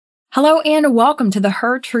Hello and welcome to the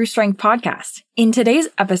Her True Strength podcast. In today's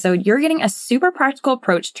episode, you're getting a super practical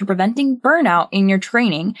approach to preventing burnout in your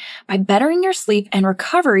training by bettering your sleep and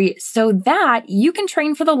recovery so that you can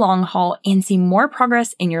train for the long haul and see more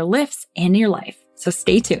progress in your lifts and your life. So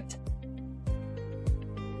stay tuned.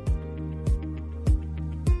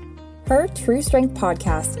 Her True Strength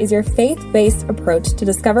podcast is your faith-based approach to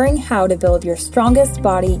discovering how to build your strongest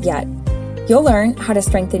body yet. You'll learn how to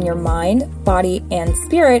strengthen your mind, body, and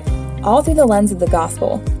spirit all through the lens of the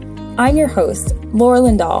gospel. I'm your host, Laura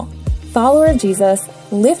Lindahl, follower of Jesus,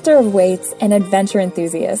 lifter of weights, and adventure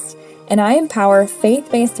enthusiast. And I empower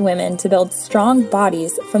faith-based women to build strong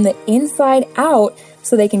bodies from the inside out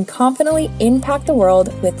so they can confidently impact the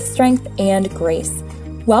world with strength and grace.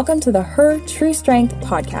 Welcome to the Her True Strength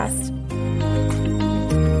podcast.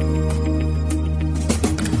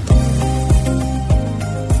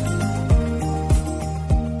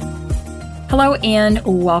 Hello and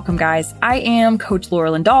welcome, guys. I am Coach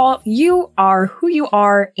Laura Lindahl. You are who you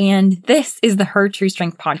are, and this is the Her True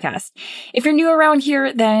Strength podcast. If you're new around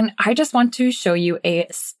here, then I just want to show you a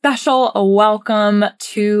special welcome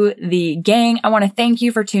to the gang. I want to thank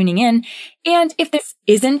you for tuning in. And if this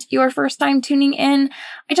isn't your first time tuning in,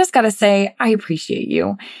 I just gotta say, I appreciate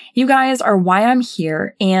you. You guys are why I'm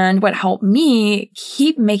here and what helped me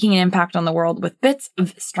keep making an impact on the world with bits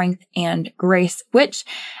of strength and grace, which,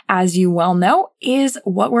 as you well know, is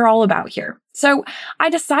what we're all about here. So I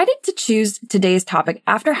decided to choose today's topic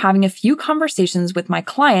after having a few conversations with my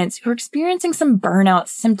clients who are experiencing some burnout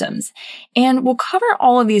symptoms. And we'll cover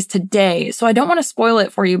all of these today, so I don't want to spoil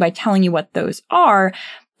it for you by telling you what those are.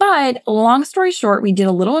 But long story short, we did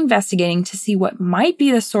a little investigating to see what might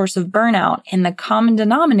be the source of burnout, and the common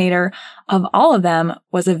denominator of all of them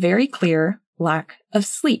was a very clear lack of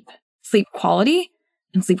sleep quality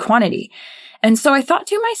and sleep quantity. And so I thought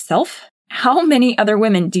to myself, how many other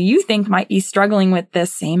women do you think might be struggling with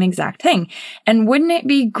this same exact thing? And wouldn't it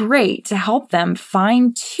be great to help them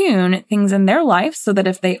fine-tune things in their life so that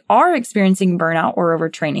if they are experiencing burnout or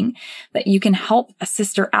overtraining, that you can help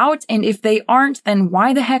assist her out? And if they aren't, then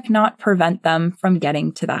why the heck not prevent them from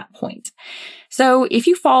getting to that point? So if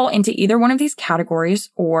you fall into either one of these categories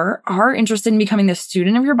or are interested in becoming the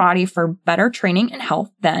student of your body for better training and health,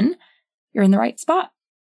 then you're in the right spot.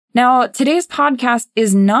 Now, today's podcast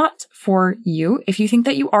is not for you if you think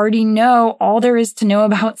that you already know all there is to know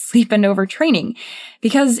about sleep and overtraining.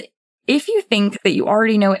 Because if you think that you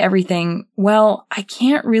already know everything, well, I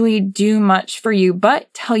can't really do much for you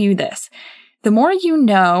but tell you this. The more you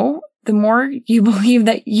know, the more you believe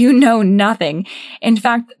that you know nothing. In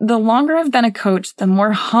fact, the longer I've been a coach, the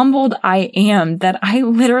more humbled I am that I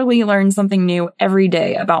literally learn something new every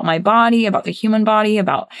day about my body, about the human body,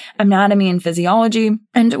 about anatomy and physiology.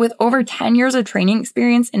 And with over 10 years of training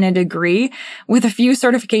experience and a degree with a few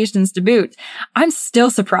certifications to boot, I'm still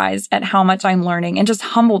surprised at how much I'm learning and just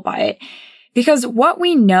humbled by it. Because what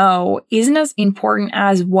we know isn't as important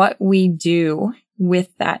as what we do with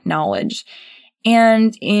that knowledge.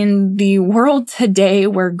 And in the world today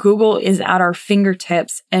where Google is at our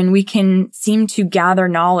fingertips and we can seem to gather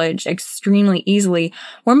knowledge extremely easily,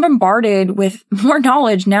 we're bombarded with more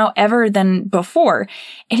knowledge now ever than before.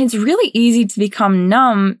 And it's really easy to become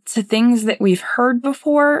numb to things that we've heard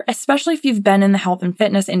before, especially if you've been in the health and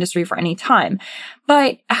fitness industry for any time.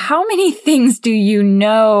 But how many things do you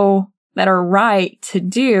know that are right to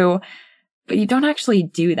do, but you don't actually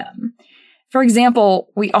do them? For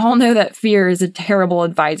example, we all know that fear is a terrible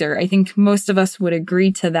advisor. I think most of us would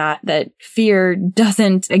agree to that fear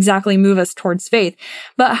doesn't exactly move us towards faith.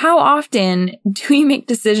 But how often do we make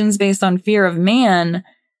decisions based on fear of man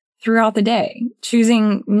throughout the day?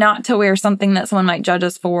 Choosing not to wear something that someone might judge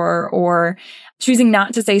us for, or choosing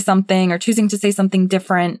not to say something, or choosing to say something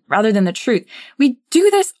different rather than the truth. We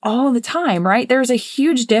do this all the time, right? There's a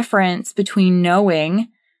huge difference between knowing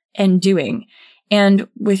and doing. And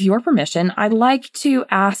with your permission, I'd like to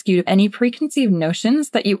ask you any preconceived notions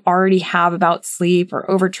that you already have about sleep or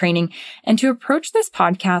overtraining, and to approach this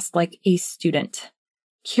podcast like a student,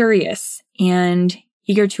 curious and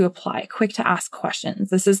eager to apply, quick to ask questions.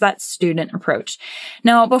 This is that student approach.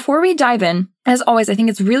 Now, before we dive in, as always, I think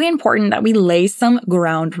it's really important that we lay some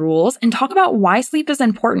ground rules and talk about why sleep is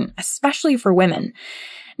important, especially for women.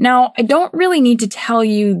 Now, I don't really need to tell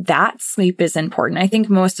you that sleep is important. I think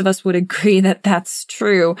most of us would agree that that's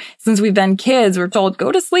true. Since we've been kids, we're told,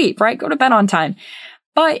 go to sleep, right? Go to bed on time.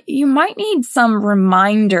 But you might need some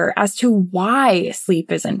reminder as to why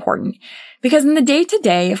sleep is important. Because in the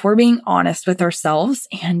day-to-day, if we're being honest with ourselves,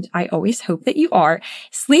 and I always hope that you are,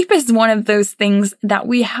 sleep is one of those things that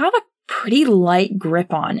we have a pretty light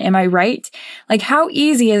grip on. Am I right? Like, how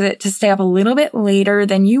easy is it to stay up a little bit later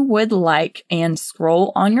than you would like and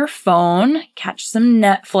scroll on your phone, catch some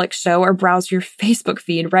Netflix show, or browse your Facebook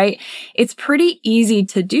feed, right? It's pretty easy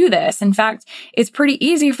to do this. In fact, it's pretty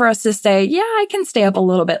easy for us to say, yeah, I can stay up a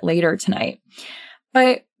little bit later tonight.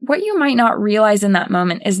 But what you might not realize in that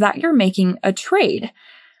moment is that you're making a trade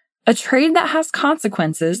that has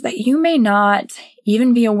consequences that you may not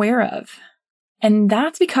even be aware of. And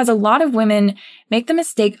that's because a lot of women make the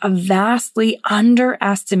mistake of vastly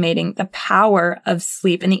underestimating the power of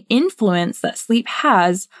sleep and the influence that sleep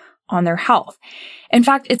has on their health. In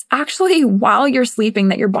fact, it's actually while you're sleeping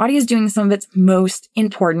that your body is doing some of its most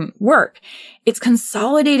important work. It's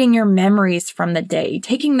consolidating your memories from the day,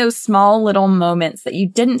 taking those small little moments that you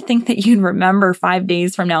didn't think that you'd remember 5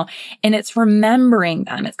 days from now, and it's remembering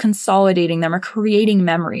them, it's consolidating them or creating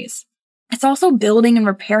memories. It's also building and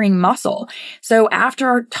repairing muscle. So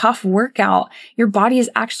after a tough workout, your body is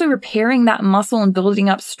actually repairing that muscle and building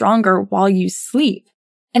up stronger while you sleep.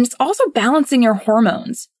 And it's also balancing your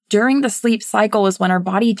hormones. During the sleep cycle is when our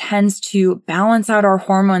body tends to balance out our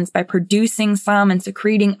hormones by producing some and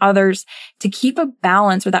secreting others to keep a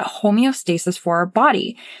balance or that homeostasis for our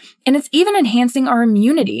body. And it's even enhancing our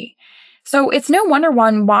immunity. So it's no wonder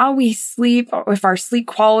while we sleep, if our sleep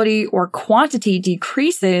quality or quantity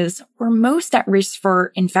decreases, we're most at risk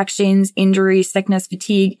for infections, injury, sickness,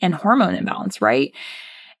 fatigue, and hormone imbalance, right?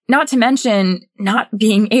 Not to mention not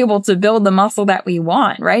being able to build the muscle that we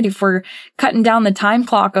want, right? If we're cutting down the time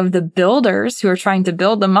clock of the builders who are trying to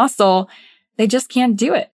build the muscle, they just can't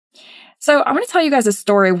do it. So I want to tell you guys a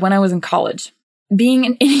story of when I was in college. Being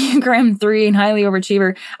an Enneagram 3 and highly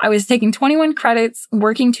overachiever, I was taking 21 credits,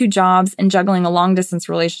 working 2 jobs, and juggling a long-distance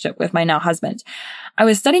relationship with my now husband. I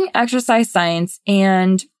was studying exercise science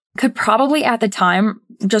and could probably at the time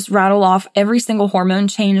just rattle off every single hormone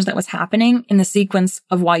change that was happening in the sequence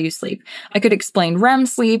of while you sleep. I could explain REM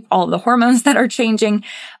sleep, all of the hormones that are changing,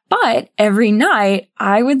 but every night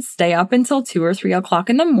I would stay up until 2 or 3 o'clock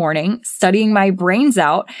in the morning, studying my brains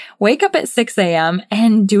out, wake up at 6 a.m.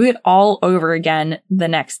 and do it all over again the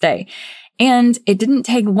next day. And it didn't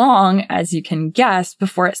take long, as you can guess,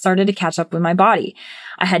 before it started to catch up with my body.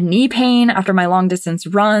 I had knee pain after my long distance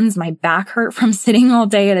runs. My back hurt from sitting all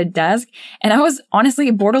day at a desk. And I was honestly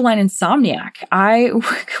a borderline insomniac.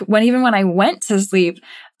 Even when I went to sleep,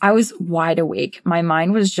 I was wide awake. My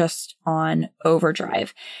mind was just on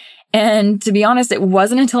overdrive. And to be honest, it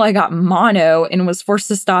wasn't until I got mono and was forced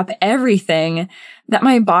to stop everything that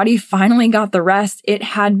my body finally got the rest it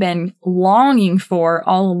had been longing for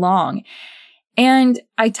all along. And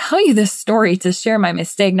I tell you this story to share my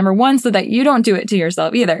mistake. Number one, so that you don't do it to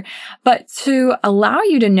yourself either, but to allow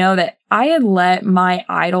you to know that I had let my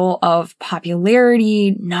idol of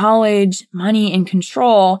popularity, knowledge, money, and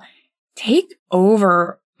control take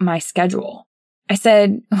over my schedule. I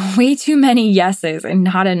said way too many yeses and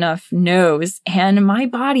not enough nos, and my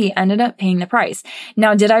body ended up paying the price.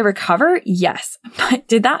 Now, did I recover? Yes. But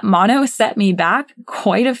did that mono set me back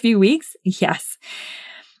quite a few weeks? Yes.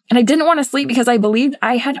 And I didn't want to sleep because I believed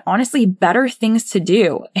I had honestly better things to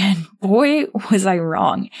do. And boy, was I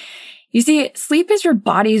wrong. You see, sleep is your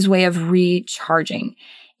body's way of recharging.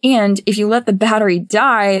 And if you let the battery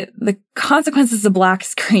die, the consequence is a black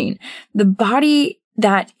screen. The body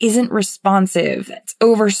that isn't responsive, it's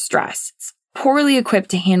overstressed, it's poorly equipped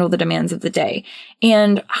to handle the demands of the day,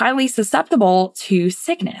 and highly susceptible to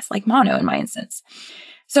sickness, like mono in my instance.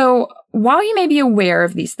 So while you may be aware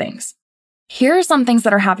of these things, here are some things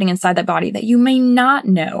that are happening inside that body that you may not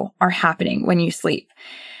know are happening when you sleep.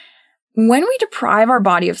 When we deprive our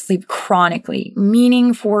body of sleep chronically,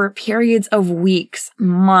 meaning for periods of weeks,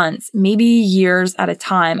 months, maybe years at a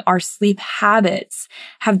time, our sleep habits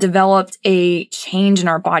have developed a change in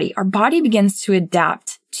our body. Our body begins to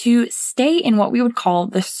adapt to stay in what we would call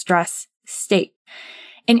the stress state.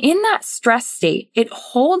 And in that stress state, it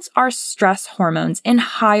holds our stress hormones in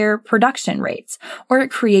higher production rates, or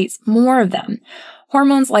it creates more of them.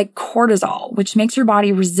 Hormones like cortisol, which makes your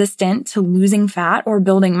body resistant to losing fat or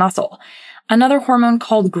building muscle. Another hormone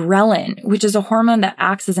called ghrelin, which is a hormone that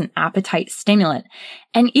acts as an appetite stimulant.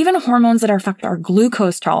 And even hormones that affect our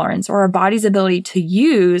glucose tolerance or our body's ability to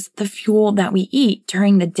use the fuel that we eat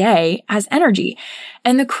during the day as energy.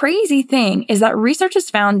 And the crazy thing is that research has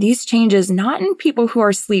found these changes not in people who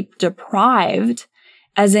are sleep deprived,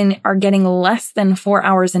 as in are getting less than 4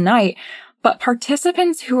 hours a night, but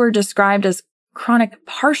participants who are described as chronic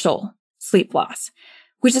partial sleep loss,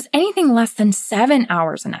 which is anything less than 7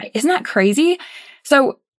 hours a night. Isn't that crazy?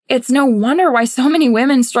 So it's no wonder why so many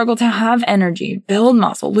women struggle to have energy, build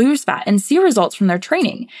muscle, lose fat, and see results from their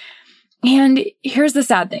training. And here's the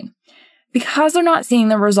sad thing. Because they're not seeing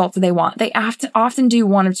the results that they want, they have to often do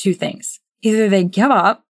one of two things. Either they give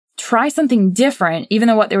up, try something different, even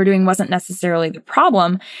though what they were doing wasn't necessarily the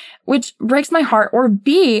problem, which breaks my heart, or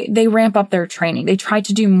B, they ramp up their training. They try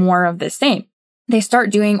to do more of the same. They start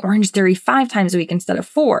doing Orange Theory 5 times a week instead of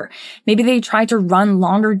 4. Maybe they try to run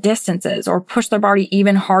longer distances or push their body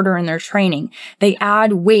even harder in their training. They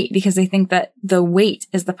add weight because they think that the weight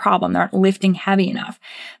is the problem. They aren't lifting heavy enough.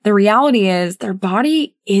 The reality is their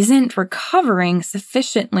body isn't recovering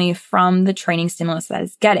sufficiently from the training stimulus that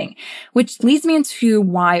it's getting, which leads me into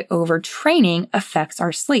why overtraining affects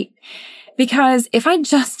our sleep. Because if I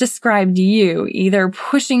just described you either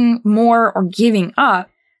pushing more or giving up,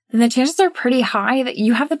 then the chances are pretty high that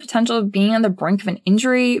you have the potential of being on the brink of an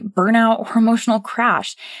injury, burnout, or emotional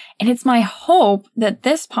crash. And it's my hope that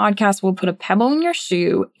this podcast will put a pebble in your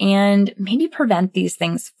shoe and maybe prevent these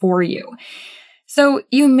things for you. So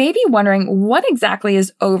you may be wondering, what exactly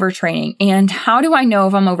is overtraining and how do I know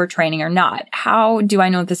if I'm overtraining or not? How do I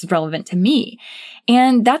know if this is relevant to me?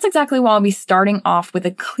 And that's exactly why I'll be starting off with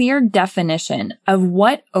a clear definition of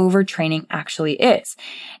what overtraining actually is.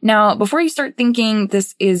 Now, before you start thinking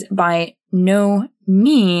this is by no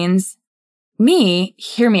means me,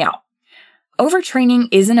 hear me out. Overtraining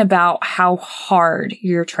isn't about how hard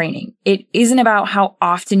you're training. It isn't about how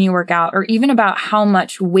often you work out or even about how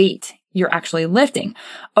much weight you're actually lifting.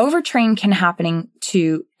 Overtraining can happen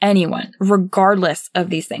to anyone, regardless of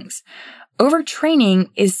these things. Overtraining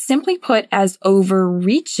is simply put as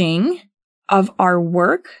overreaching of our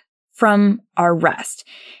work from our rest.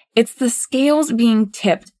 It's the scales being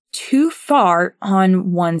tipped too far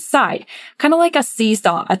on one side, kind of like a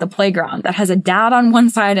seesaw at the playground that has a dad on one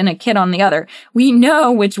side and a kid on the other. We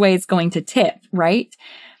know which way it's going to tip, right?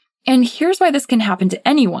 And here's why this can happen to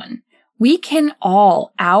anyone. We can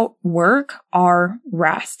all outwork our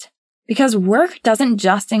rest because work doesn't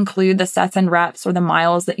just include the sets and reps or the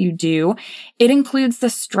miles that you do. It includes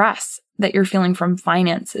the stress that you're feeling from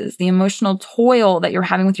finances, the emotional toil that you're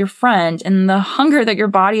having with your friend, and the hunger that your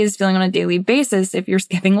body is feeling on a daily basis if you're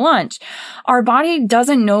skipping lunch. Our body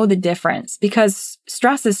doesn't know the difference because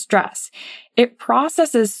stress is stress. It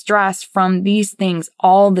processes stress from these things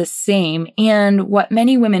all the same. And what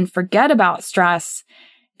many women forget about stress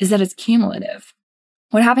is that it's cumulative.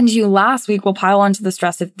 What happened to you last week will pile onto the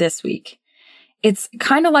stress of this week. It's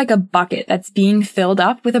kind of like a bucket that's being filled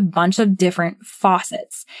up with a bunch of different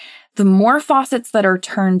faucets. The more faucets that are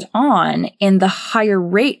turned on and the higher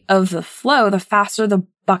rate of the flow, the faster the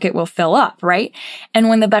bucket will fill up, right? And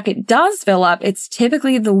when the bucket does fill up, it's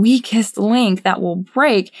typically the weakest link that will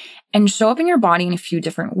break and show up in your body in a few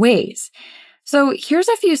different ways. So here's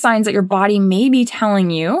a few signs that your body may be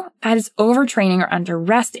telling you that it's overtraining or under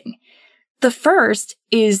resting. The first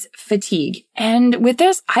is fatigue. And with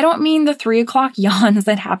this, I don't mean the 3 o'clock yawns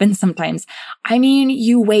that happen sometimes. I mean,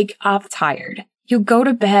 you wake up tired. You go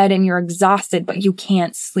to bed and you're exhausted, but you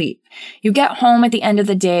can't sleep. You get home at the end of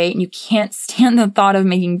the day and you can't stand the thought of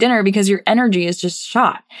making dinner because your energy is just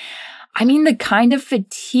shot. I mean the kind of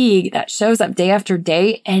fatigue that shows up day after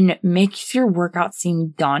day and makes your workout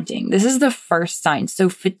seem daunting. This is the first sign. So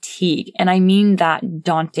fatigue. And I mean that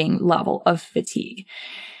daunting level of fatigue.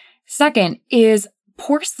 Second is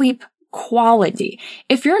poor sleep quality.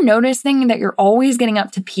 If you're noticing that you're always getting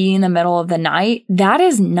up to pee in the middle of the night, that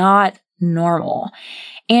is not normal.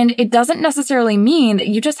 And it doesn't necessarily mean that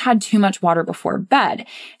you just had too much water before bed.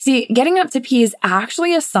 See, getting up to pee is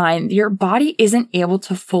actually a sign that your body isn't able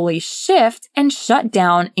to fully shift and shut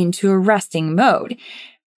down into a resting mode.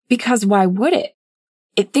 Because why would it?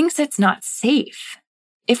 It thinks it's not safe.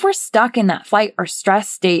 If we're stuck in that flight or stress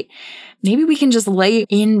state, maybe we can just lay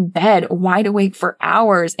in bed wide awake for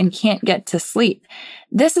hours and can't get to sleep.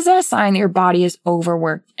 This is a sign that your body is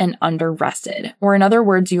overworked and under-rested. Or in other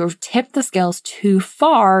words, you have tipped the scales too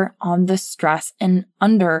far on the stress and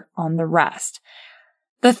under on the rest.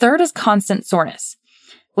 The third is constant soreness.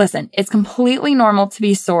 Listen, it's completely normal to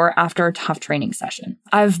be sore after a tough training session.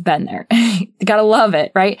 I've been there. You gotta love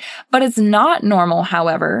it, right? But it's not normal,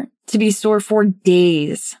 however, to be sore for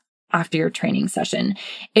days after your training session.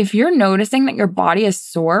 If you're noticing that your body is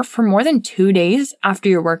sore for more than 2 days after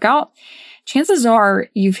your workout, chances are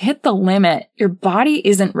you've hit the limit. Your body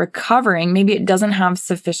isn't recovering. Maybe it doesn't have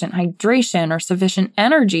sufficient hydration or sufficient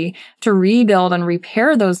energy to rebuild and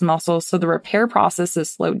repair those muscles, so the repair process is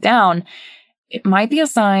slowed down. It might be a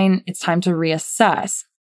sign it's time to reassess.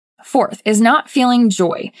 Fourth is not feeling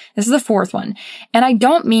joy. This is the fourth one. And I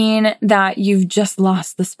don't mean that you've just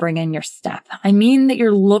lost the spring in your step. I mean that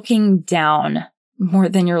you're looking down more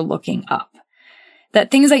than you're looking up.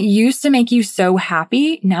 That things that used to make you so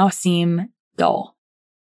happy now seem dull.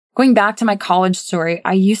 Going back to my college story,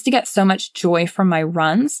 I used to get so much joy from my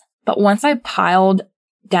runs, but once I piled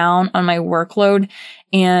down on my workload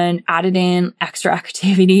and added in extra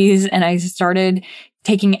activities and I started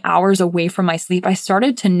taking hours away from my sleep, I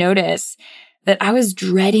started to notice that I was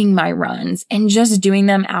dreading my runs and just doing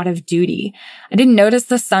them out of duty. I didn't notice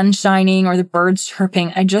the sun shining or the birds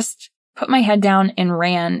chirping. I just put my head down and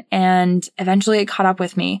ran, and eventually it caught up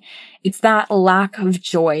with me. It's that lack of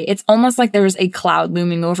joy. It's almost like there's a cloud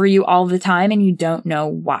looming over you all the time and you don't know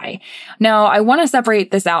why. Now, I want to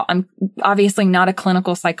separate this out. I'm obviously not a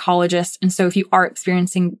clinical psychologist. And so if you are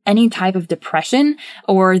experiencing any type of depression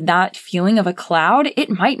or that feeling of a cloud, it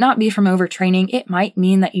might not be from overtraining. It might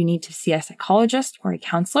mean that you need to see a psychologist or a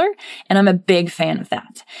counselor. And I'm a big fan of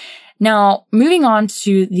that. Now, moving on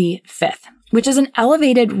to the fifth, which is an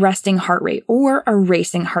elevated resting heart rate or a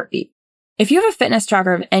racing heartbeat. If you have a fitness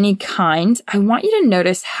tracker of any kind, I want you to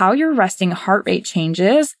notice how your resting heart rate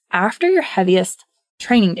changes after your heaviest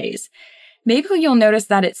training days. Maybe you'll notice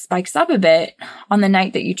that it spikes up a bit on the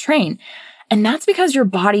night that you train. And that's because your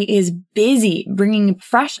body is busy bringing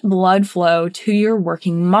fresh blood flow to your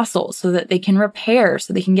working muscles so that they can repair,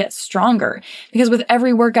 so they can get stronger. Because with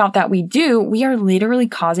every workout that we do, we are literally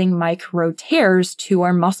causing micro tears to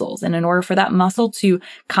our muscles. And in order for that muscle to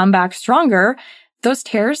come back stronger, those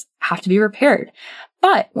tears have to be repaired.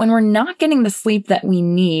 But when we're not getting the sleep that we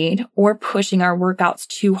need or pushing our workouts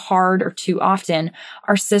too hard or too often,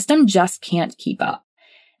 our system just can't keep up.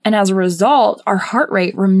 And as a result, our heart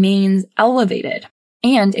rate remains elevated.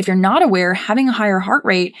 And if you're not aware, having a higher heart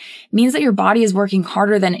rate means that your body is working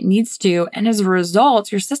harder than it needs to. And as a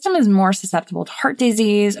result, your system is more susceptible to heart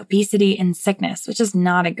disease, obesity, and sickness, which is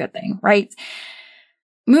not a good thing, right?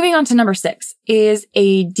 Moving on to number 6 is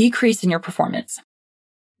a decrease in your performance.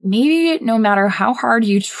 Maybe no matter how hard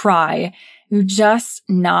you try, you're just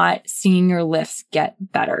not seeing your lifts get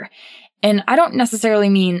better. And I don't necessarily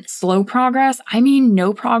mean slow progress. I mean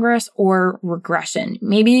no progress or regression.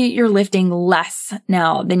 Maybe you're lifting less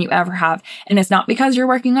now than you ever have. And it's not because you're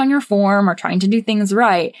working on your form or trying to do things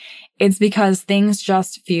right. It's because things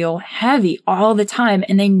just feel heavy all the time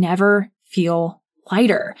and they never feel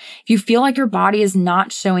lighter. If you feel like your body is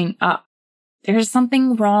not showing up, there's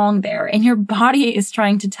something wrong there, and your body is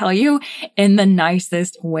trying to tell you in the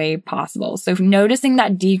nicest way possible. So noticing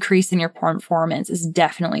that decrease in your performance is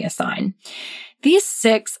definitely a sign. These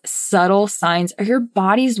 6 subtle signs are your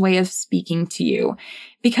body's way of speaking to you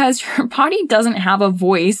because your body doesn't have a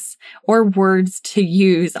voice or words to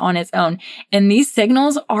use on its own. And these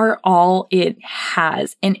signals are all it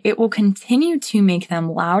has, and it will continue to make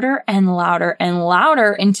them louder and louder and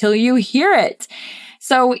louder until you hear it.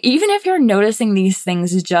 So even if you're noticing these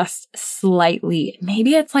things just slightly,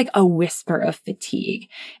 maybe it's like a whisper of fatigue.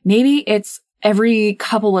 Maybe it's every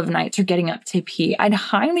couple of nights you're getting up to pee. I'd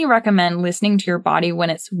highly recommend listening to your body when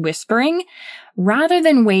it's whispering rather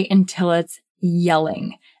than wait until it's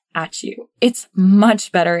yelling at you. It's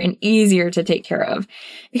much better and easier to take care of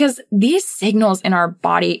because these signals in our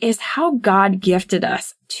body is how God gifted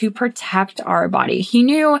us to protect our body. He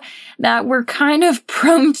knew that we're kind of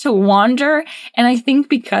prone to wander. And I think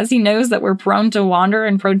because he knows that we're prone to wander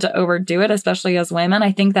and prone to overdo it, especially as women,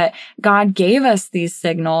 I think that God gave us these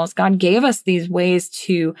signals. God gave us these ways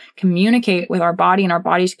to communicate with our body and our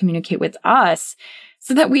bodies communicate with us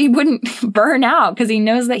so that we wouldn't burn out because he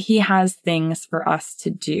knows that he has things for us to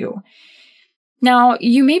do. Now,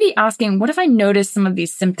 you may be asking, what if I notice some of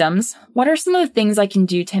these symptoms? What are some of the things I can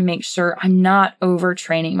do to make sure I'm not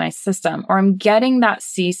overtraining my system or I'm getting that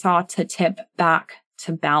seesaw to tip back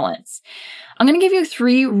to balance? I'm going to give you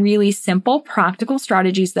 3 really simple, practical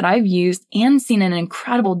strategies that I've used and seen an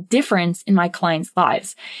incredible difference in my clients'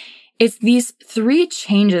 lives. It's these 3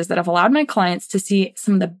 changes that have allowed my clients to see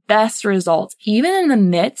some of the best results, even in the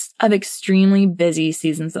midst of extremely busy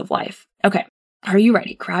seasons of life. Okay. Are you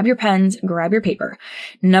ready? Grab your pens, grab your paper.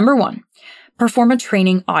 Number 1, perform a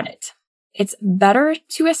training audit. It's better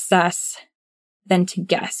to assess than to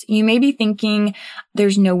guess. You may be thinking,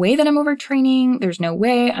 there's no way that I'm overtraining. There's no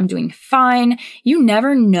way I'm doing fine. You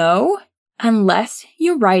never know unless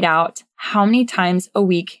you write out how many times a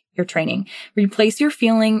week you're training. Replace your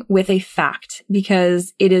feeling with a fact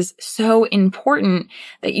because it is so important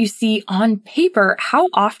that you see on paper how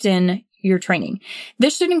often you're training.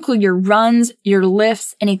 This should include your runs, your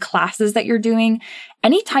lifts, any classes that you're doing,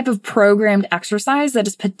 any type of programmed exercise that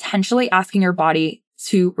is potentially asking your body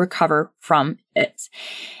to recover from it.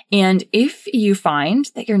 And if you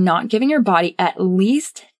find that you're not giving your body at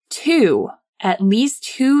least two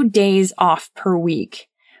days off per week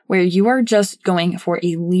where you are just going for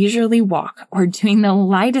a leisurely walk or doing the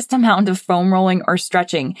lightest amount of foam rolling or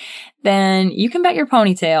stretching, then you can bet your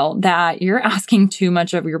ponytail that you're asking too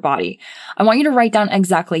much of your body. I want you to write down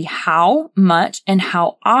exactly how much and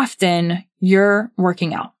how often you're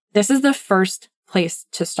working out. This is the first place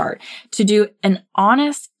to start, to do an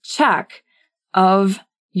honest check of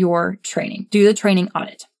your training. Do the training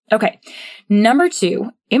audit. Okay. Number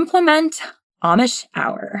 2, implement Amish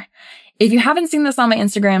hour. If you haven't seen this on my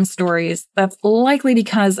Instagram stories, that's likely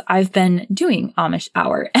because I've been doing Amish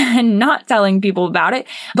hour and not telling people about it.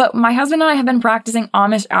 But my husband and I have been practicing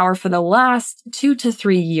Amish hour for the last 2 to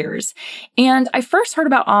 3 years. And I first heard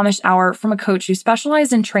about Amish hour from a coach who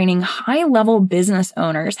specialized in training high-level business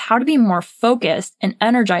owners how to be more focused and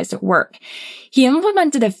energized at work. He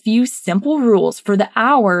implemented a few simple rules for the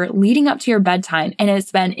hour leading up to your bedtime, and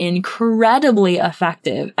it's been incredibly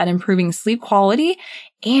effective at improving sleep quality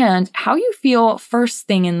and how you feel first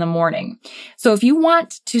thing in the morning. So if you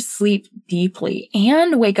want to sleep deeply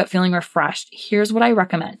and wake up feeling refreshed, here's what I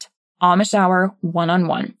recommend. Amish hour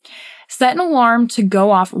 1-on-1. Set an alarm to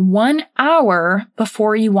go off 1 hour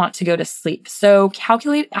before you want to go to sleep. So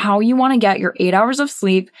calculate how you want to get your 8 hours of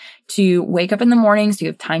sleep to wake up in the morning so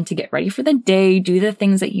you have time to get ready for the day, do the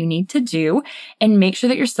things that you need to do, and make sure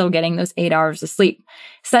that you're still getting those 8 hours of sleep.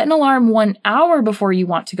 Set an alarm 1 hour before you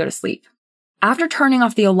want to go to sleep. After turning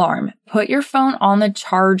off the alarm, put your phone on the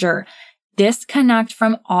charger. Disconnect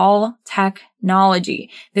from all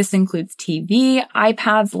technology. This includes TV,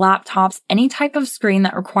 iPads, laptops, any type of screen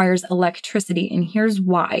that requires electricity, and here's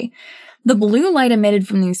why. The blue light emitted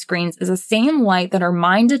from these screens is the same light that our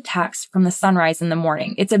mind detects from the sunrise in the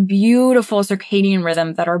morning. It's a beautiful circadian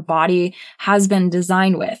rhythm that our body has been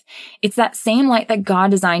designed with. It's that same light that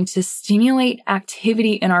God designed to stimulate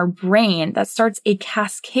activity in our brain that starts a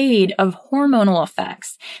cascade of hormonal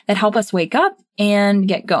effects that help us wake up and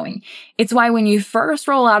get going. It's why when you first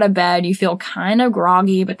roll out of bed, you feel kind of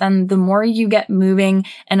groggy, but then the more you get moving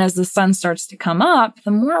and as the sun starts to come up,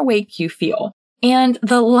 the more awake you feel. And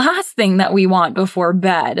the last thing that we want before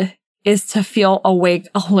bed is to feel awake,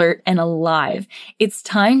 alert, and alive. It's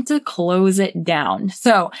time to close it down.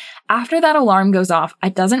 So after that alarm goes off,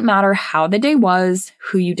 it doesn't matter how the day was,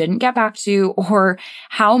 who you didn't get back to, or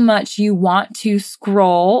how much you want to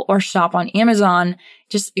scroll or shop on Amazon.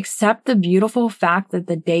 Just accept the beautiful fact that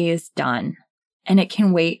the day is done and it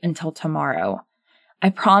can wait until tomorrow. I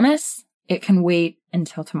promise it can wait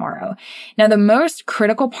until tomorrow. Now, the most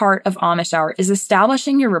critical part of Amish hour is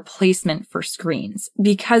establishing your replacement for screens.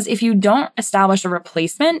 Because if you don't establish a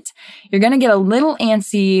replacement, you're going to get a little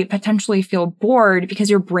antsy, potentially feel bored because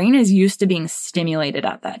your brain is used to being stimulated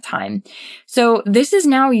at that time. So this is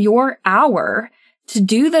now your hour to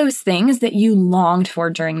do those things that you longed for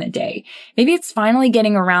during the day. Maybe it's finally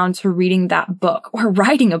getting around to reading that book or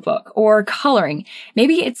writing a book or coloring.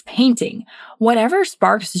 Maybe it's painting. Whatever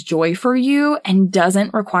sparks joy for you and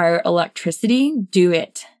doesn't require electricity, do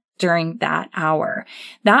it during that hour.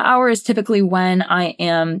 That hour is typically when I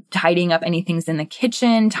am tidying up any things in the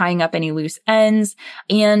kitchen, tying up any loose ends,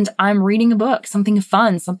 and I'm reading a book, something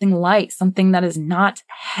fun, something light, something that is not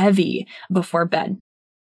heavy before bed.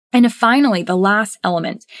 And finally, the last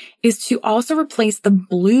element is to also replace the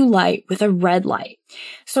blue light with a red light.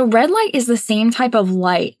 So red light is the same type of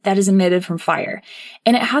light that is emitted from fire,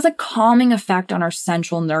 and it has a calming effect on our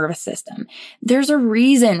central nervous system. There's a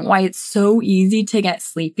reason why it's so easy to get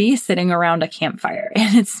sleepy sitting around a campfire,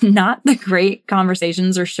 and it's not the great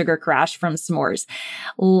conversations or sugar crash from s'mores.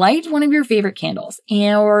 Light one of your favorite candles,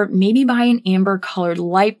 or maybe buy an amber colored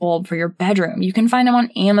light bulb for your bedroom. You can find them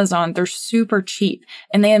on Amazon. They're super cheap,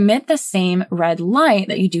 and they emit the same red light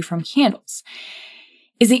that you do from candles.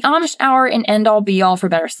 Is the Amish hour an end-all be-all for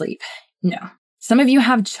better sleep? No. Some of you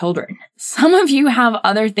have children. Some of you have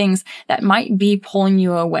other things that might be pulling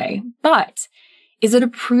you away. But is it a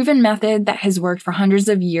proven method that has worked for hundreds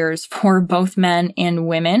of years for both men and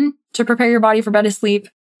women to prepare your body for better sleep?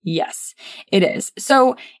 Yes, it is.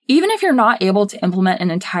 So even if you're not able to implement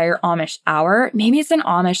an entire Amish hour, maybe it's an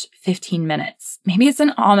Amish 15 minutes. Maybe it's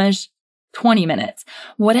an Amish 20 minutes.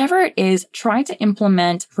 Whatever it is, try to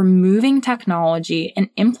implement removing technology and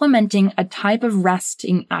implementing a type of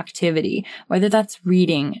resting activity, whether that's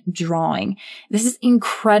reading, drawing. This is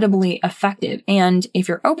incredibly effective. And if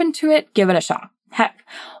you're open to it, give it a shot. Heck,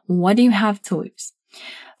 what do you have to lose?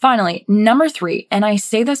 Finally, number 3, and I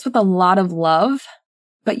say this with a lot of love,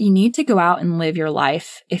 but you need to go out and live your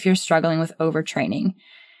life if you're struggling with overtraining.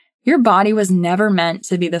 Your body was never meant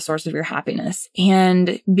to be the source of your happiness,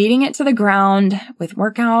 and beating it to the ground with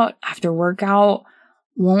workout after workout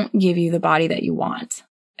won't give you the body that you want,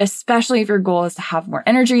 especially if your goal is to have more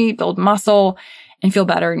energy, build muscle, and feel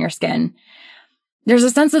better in your skin. There's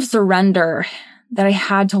a sense of surrender that I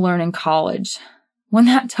had to learn in college. One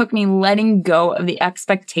that took me letting go of the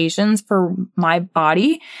expectations for my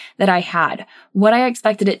body that I had, what I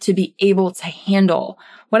expected it to be able to handle,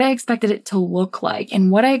 what I expected it to look like, and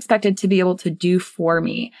what I expected to be able to do for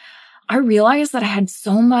me. I realized that I had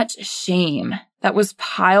so much shame that was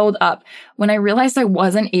piled up when I realized I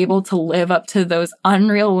wasn't able to live up to those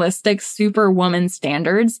unrealistic superwoman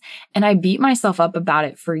standards, and I beat myself up about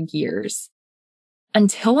it for years.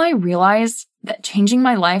 Until I realized that changing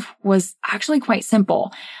my life was actually quite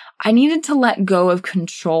simple. I needed to let go of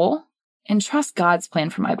control and trust God's plan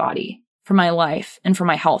for my body, for my life, and for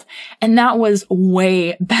my health. And that was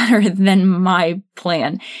way better than my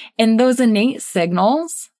plan. And those innate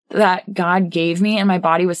signals that God gave me and my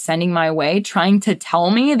body was sending my way, trying to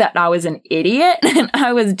tell me that I was an idiot and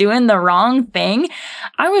I was doing the wrong thing,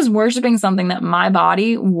 I was worshiping something that my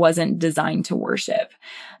body wasn't designed to worship.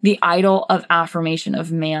 The idol of affirmation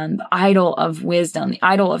of man, the idol of wisdom, the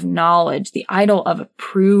idol of knowledge, the idol of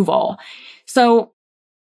approval. So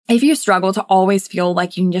if you struggle to always feel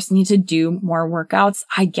like you just need to do more workouts,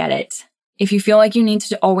 I get it. If you feel like you need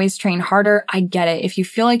to always train harder, I get it. If you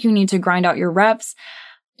feel like you need to grind out your reps,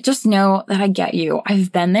 just know that I get you.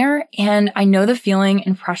 I've been there and I know the feeling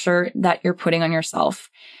and pressure that you're putting on yourself,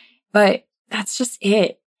 but that's just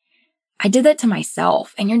it. I did that to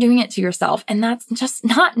myself and you're doing it to yourself, and that's just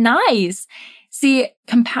not nice. See,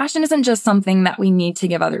 compassion isn't just something that we need to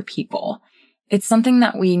give other people. It's something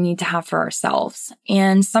that we need to have for ourselves.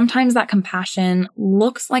 And sometimes that compassion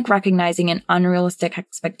looks like recognizing an unrealistic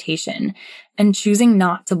expectation and choosing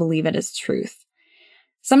not to believe it as truth.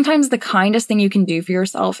 Sometimes the kindest thing you can do for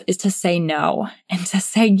yourself is to say no and to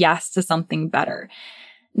say yes to something better.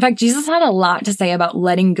 In fact, Jesus had a lot to say about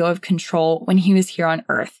letting go of control when he was here on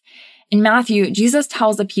earth. In Matthew, Jesus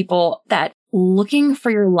tells the people that looking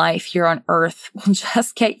for your life here on earth will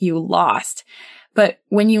just get you lost. But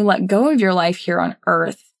when you let go of your life here on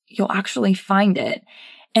earth, you'll actually find it.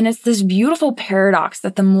 And it's this beautiful paradox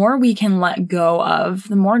that the more we can let go of,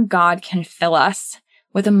 the more God can fill us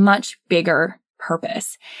with a much bigger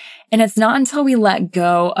purpose. And it's not until we let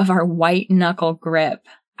go of our white knuckle grip,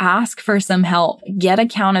 ask for some help, get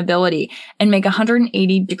accountability, and make a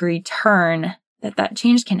 180-degree turn that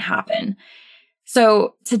change can happen.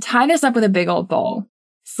 So to tie this up with a big old bow,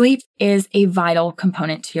 sleep is a vital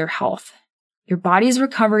component to your health. Your body's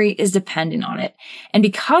recovery is dependent on it. And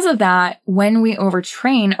because of that, when we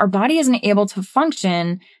overtrain, our body isn't able to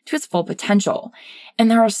function to its full potential. And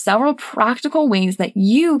there are several practical ways that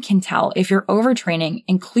you can tell if you're overtraining,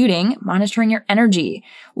 including monitoring your energy,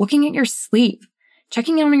 looking at your sleep,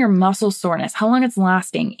 checking in on your muscle soreness, how long it's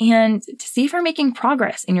lasting, and to see if you're making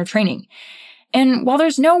progress in your training. And while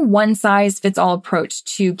there's no one-size-fits-all approach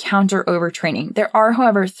to counter overtraining, there are,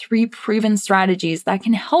 however, 3 proven strategies that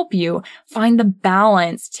can help you find the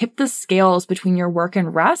balance, tip the scales between your work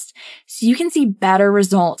and rest, so you can see better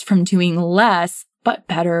results from doing less, but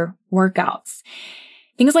better workouts.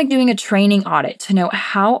 Things like doing a training audit to know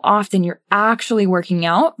how often you're actually working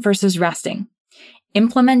out versus resting.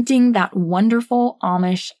 Implementing that wonderful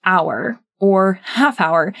Amish hour or half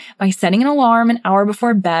hour by setting an alarm an hour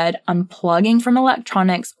before bed, unplugging from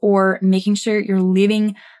electronics, or making sure you're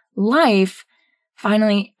living life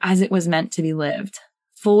finally as it was meant to be lived,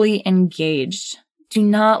 fully engaged. Do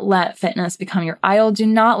not let fitness become your idol. Do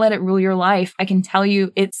not let it rule your life. I can tell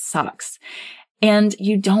you it sucks. And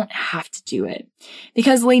you don't have to do it.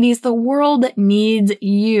 Because ladies, the world needs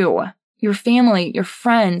you. Your family, your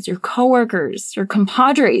friends, your coworkers, your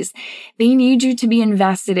compadres, they need you to be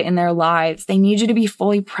invested in their lives. They need you to be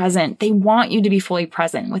fully present. They want you to be fully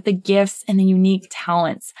present with the gifts and the unique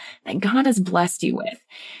talents that God has blessed you with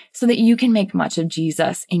so that you can make much of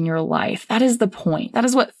Jesus in your life. That is the point. That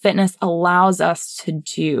is what fitness allows us to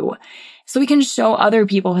do. So we can show other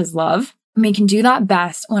people his love. And we can do that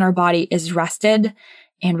best when our body is rested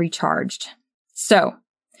and recharged. So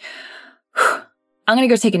I'm going to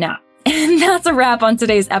go take a nap. And that's a wrap on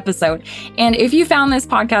today's episode. And if you found this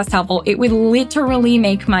podcast helpful, it would literally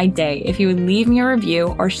make my day if you would leave me a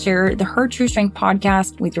review or share the Her True Strength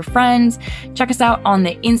podcast with your friends. Check us out on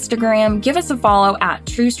the Instagram. Give us a follow at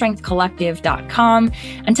TrueStrengthCollective.com.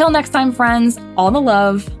 Until next time, friends, all the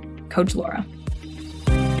love, Coach Laura.